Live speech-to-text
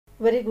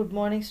Very good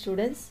morning,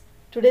 students.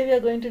 Today we are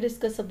going to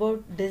discuss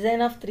about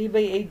design of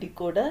 3x8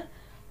 decoder,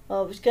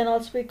 which can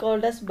also be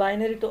called as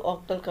binary to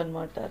octal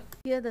converter.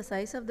 Here the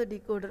size of the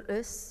decoder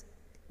is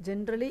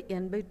generally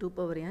n by 2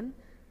 power n.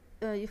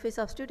 If I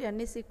substitute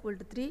n is equal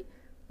to 3,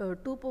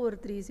 2 power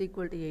 3 is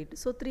equal to 8.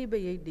 So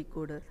 3x8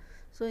 decoder.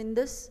 So in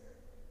this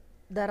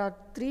there are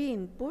 3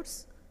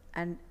 inputs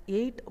and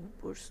 8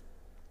 outputs.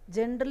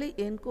 Generally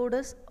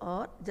encoders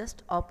are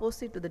just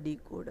opposite to the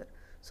decoder.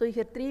 So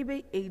here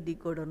 3x8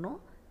 decoder,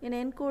 no? In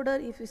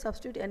encoder, if you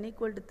substitute n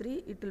equal to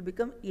 3, it will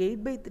become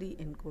 8 by 3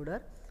 encoder,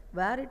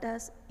 where it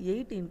has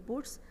 8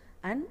 inputs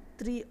and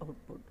 3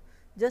 output.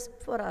 Just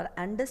for our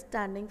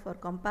understanding, for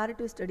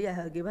comparative study, I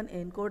have given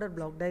encoder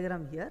block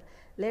diagram here.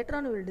 Later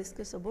on we will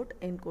discuss about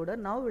encoder.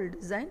 Now we will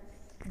design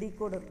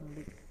decoder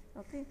only.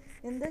 Okay.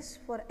 In this,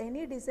 for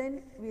any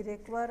design, we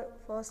require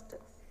first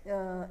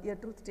a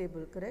truth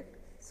table, correct?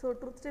 So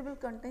truth table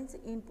contains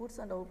inputs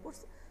and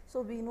outputs.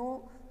 So we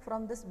know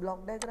from this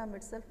block diagram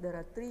itself there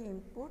are 3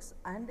 inputs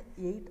and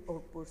 8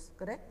 outputs,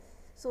 correct?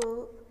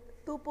 So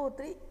 2 power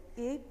 3,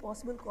 8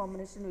 possible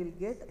combination we will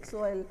get.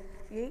 So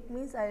 8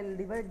 means I will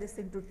divide this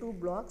into 2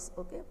 blocks,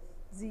 okay?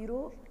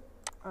 0,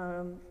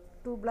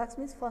 2 blocks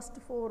means first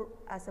 4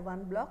 as a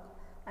 1 block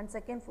and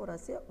second 4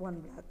 as a 1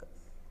 block,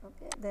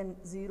 okay? Then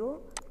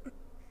 0,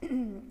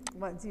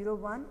 0,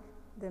 1,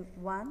 then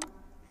 1,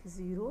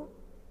 0,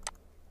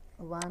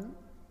 1,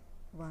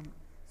 1.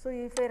 So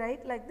if I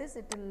write like this,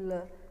 it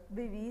will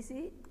be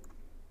easy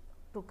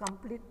to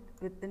complete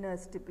within a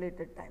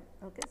stipulated time,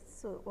 okay?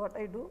 So what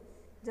I do,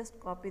 just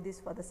copy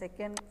this for the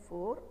second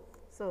 4.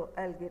 So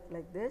I'll get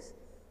like this,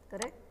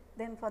 correct?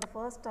 Then for the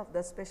first of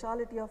the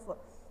speciality of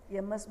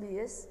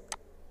MSB is,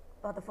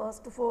 for the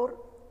first 4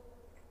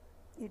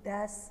 it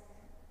has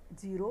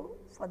 0,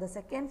 for the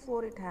second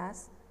 4 it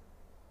has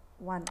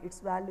 1, its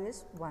value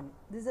is 1.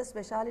 This is the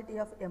speciality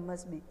of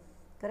MSB,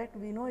 correct?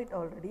 We know it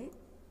already.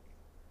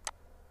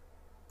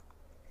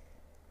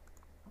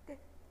 Okay.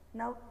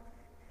 Now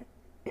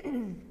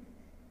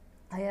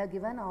I have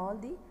given all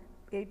the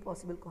 8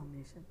 possible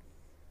combinations.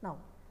 Now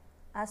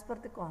as per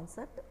the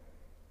concept,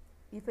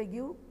 if I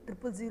give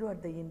 000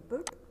 at the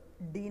input,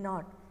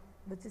 D0,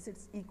 which is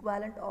its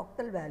equivalent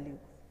octal value,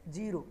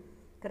 0,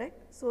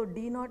 correct? So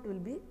D0 will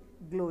be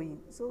glowing.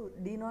 So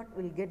D0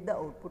 will get the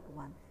output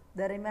 1.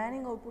 The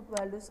remaining output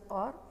values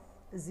are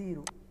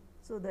 0.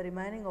 So the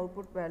remaining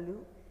output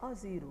value are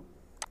 0.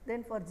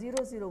 Then for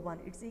 001,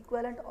 its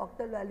equivalent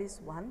octal value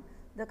is 1.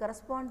 The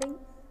corresponding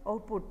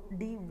output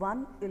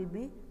D1 will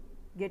be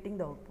getting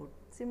the output.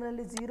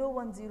 Similarly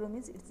 010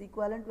 means its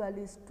equivalent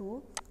value is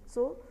 2.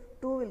 So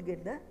 2 will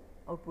get the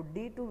output.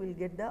 D2 will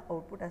get the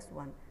output as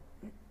 1.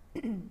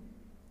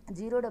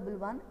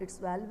 011, its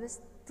value is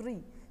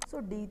 3.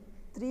 So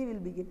D3 will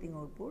be getting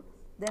output.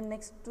 Then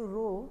next to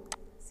row,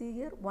 see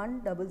here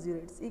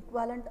 100, its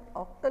equivalent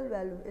octal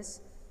value is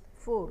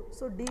 4.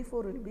 So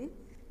D4 will be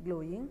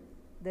glowing.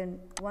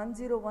 Then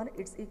 101,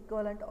 its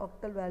equivalent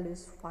octal value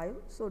is 5.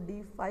 So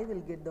D5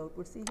 will get the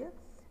output. See here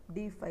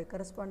D5,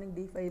 corresponding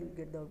D5 will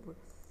get the output.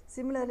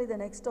 Similarly the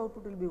next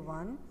output will be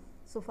 1.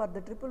 So for the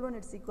 111,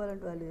 its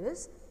equivalent value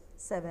is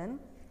 7.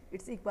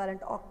 Its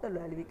equivalent octal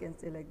value, we can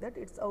say like that,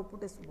 its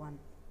output is 1.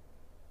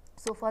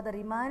 So for the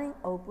remaining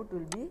output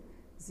will be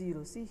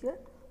 0. See here,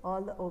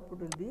 all the output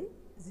will be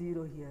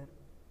 0 here.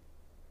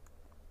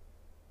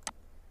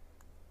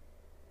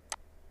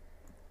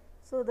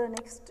 So the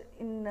next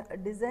in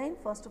design,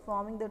 first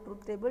forming the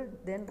truth table,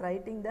 then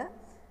writing the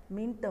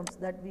mean terms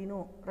that we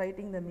know,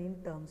 writing the mean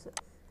terms,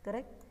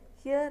 correct?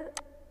 Here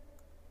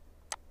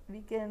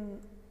we can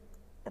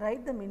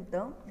write the mean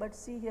term, but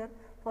see here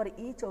for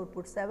each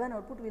output, 7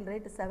 output, we will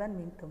write 7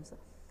 mean terms.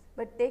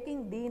 But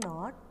taking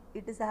D0,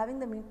 it is having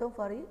the mean term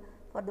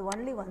for the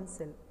only one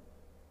cell.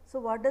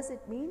 So what does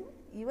it mean?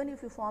 Even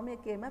if you form a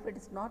K-map, it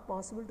is not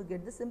possible to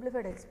get the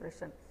simplified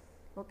expression.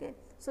 Okay,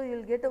 so you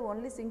will get a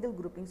only single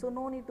grouping. So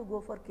no need to go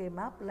for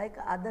K-map like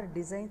other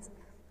designs.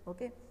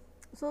 Okay,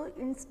 so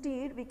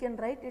instead we can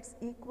write its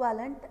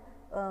equivalent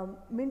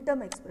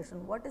min-term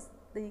expression. What is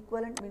the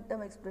equivalent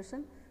min-term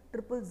expression?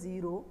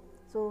 000.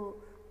 So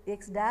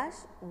x dash,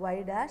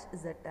 y dash,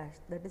 z dash.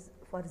 That is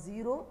for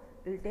 0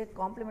 we will take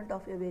complement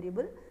of a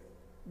variable.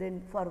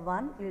 Then for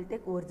 1 we will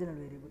take original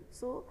variable.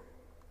 So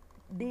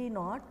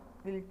D0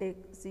 will take,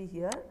 see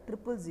here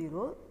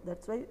 000.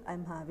 That's why I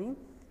am having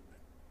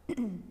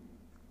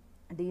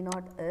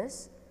D0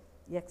 is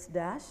x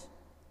dash,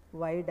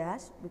 y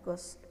dash,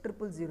 because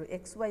 000,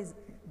 x, y,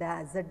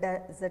 dash,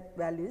 z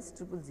value is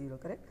 000,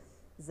 correct?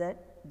 Z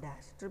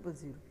dash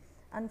 000.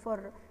 And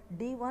for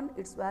D1,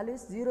 its value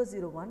is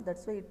 001,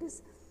 that's why it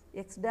is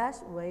x dash,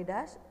 y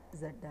dash,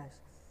 z dash.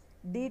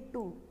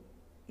 D2,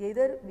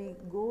 either we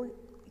go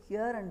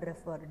here and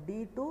refer.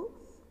 D2,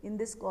 in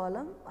this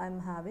column I am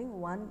having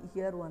 1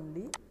 here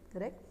only,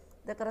 correct?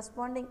 The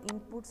corresponding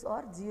inputs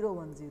are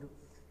 010.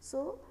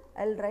 So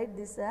I will write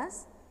this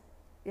as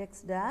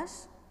x dash,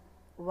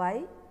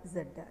 y,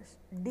 z dash.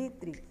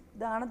 D3,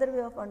 the another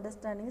way of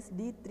understanding is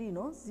D3,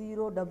 no,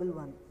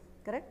 011,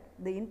 correct?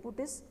 The input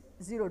is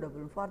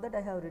 011. For that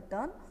I have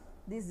written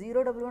these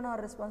 0 1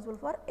 are responsible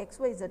for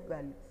XYZ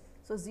value.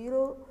 So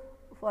 0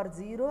 for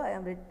 0 I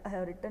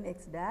have written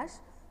X dash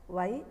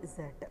Y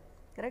Z,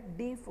 correct.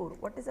 D4,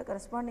 what is the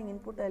corresponding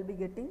input I will be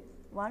getting?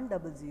 1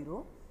 0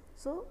 0.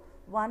 So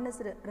 1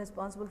 is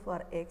responsible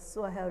for X,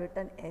 so I have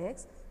written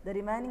X. The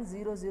remaining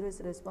 0 0 is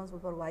responsible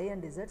for Y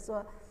and Z, so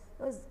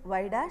it was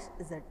Y dash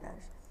Z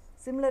dash.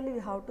 Similarly, we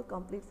have to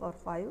complete for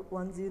 5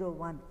 1 0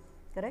 1,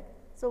 correct.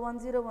 So 1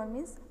 0 1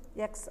 means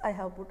X I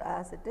have put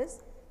as it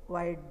is,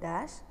 Y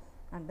dash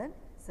and then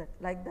Z,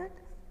 like that.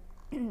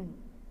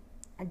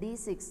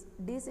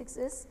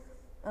 D6 is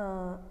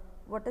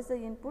what is the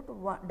input?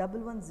 1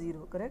 1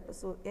 0, correct.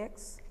 So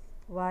X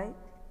Y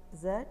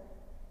Z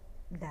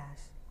dash,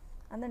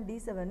 and then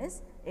D7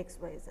 is X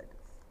Y Z.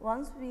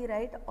 Once we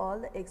write all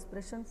the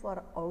expression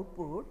for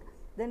output,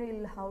 then we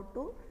will have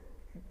to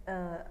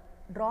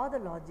draw the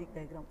logic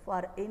diagram.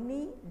 For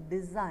any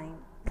design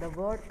the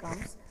word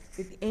comes,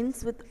 it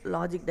ends with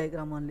logic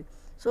diagram only.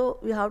 So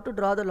we have to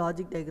draw the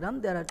logic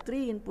diagram. There are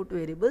 3 input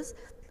variables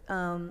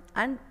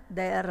and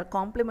their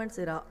complements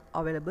are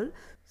available.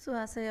 So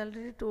as I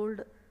already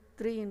told,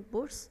 3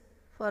 inputs.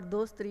 For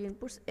those 3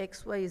 inputs,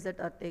 X, Y, Z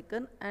are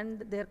taken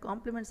and their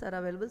complements are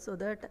available, so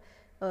that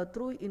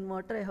through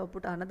inverter I have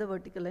put another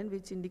vertical line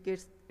which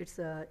indicates it's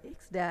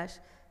X dash.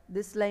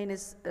 This line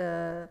is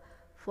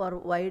for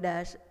Y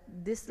dash,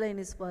 this line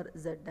is for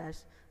Z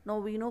dash. Now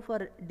we know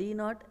for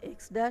D0,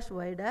 X dash,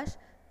 Y dash,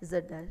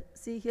 Z dash.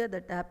 See here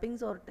the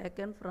tappings are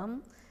taken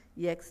from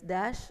X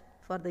dash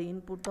for the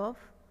input of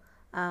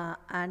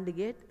AND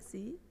gate.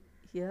 See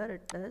here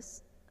it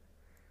is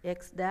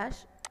X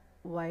dash,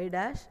 Y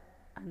dash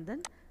and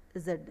then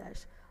Z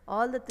dash.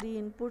 All the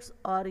 3 inputs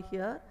are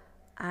here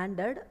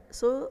ANDed,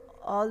 so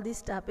all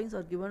these tappings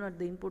are given at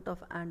the input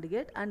of AND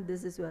gate, and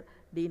this is your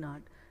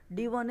D0.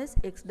 D1 is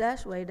X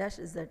dash, Y dash,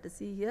 Z.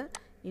 See here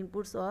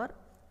inputs are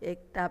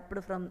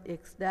tapped from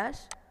X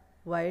dash,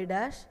 Y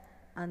dash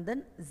and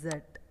then Z,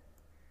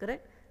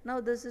 correct. Now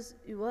this is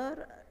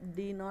your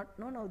D0.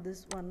 No, now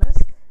this one is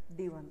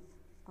D1,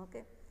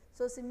 okay.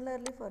 So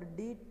similarly for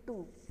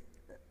D2,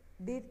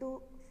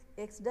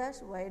 X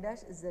dash, Y dash,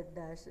 Z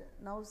dash.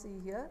 Now see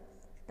here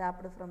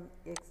tapped from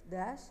X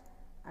dash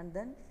and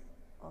then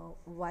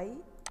Y,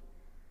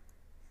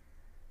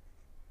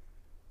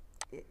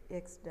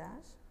 X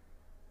dash,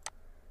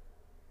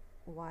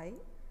 Y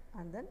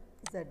and then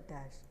Z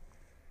dash,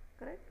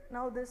 correct.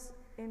 Now this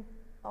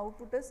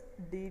output is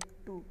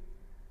D2,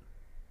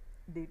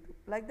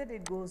 like that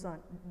it goes on.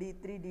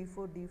 D3,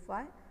 D4,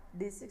 D5,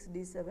 D6,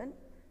 D7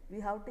 we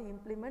have to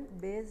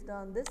implement based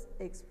on this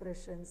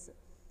expressions,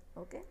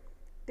 okay,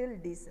 till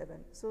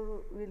D7.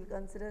 So we will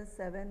consider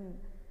 7.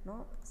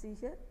 No, see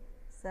here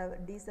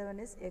D7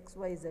 is X,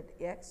 Y, Z,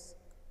 X,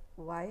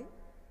 Y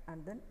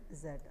and then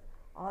Z.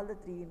 All the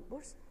 3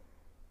 inputs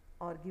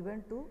are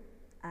given to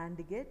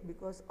AND gate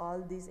because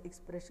all these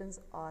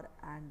expressions are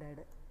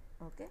ANDed,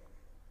 okay.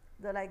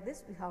 So like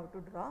this we have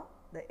to draw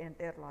the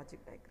entire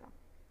logic diagram.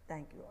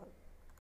 Thank you all.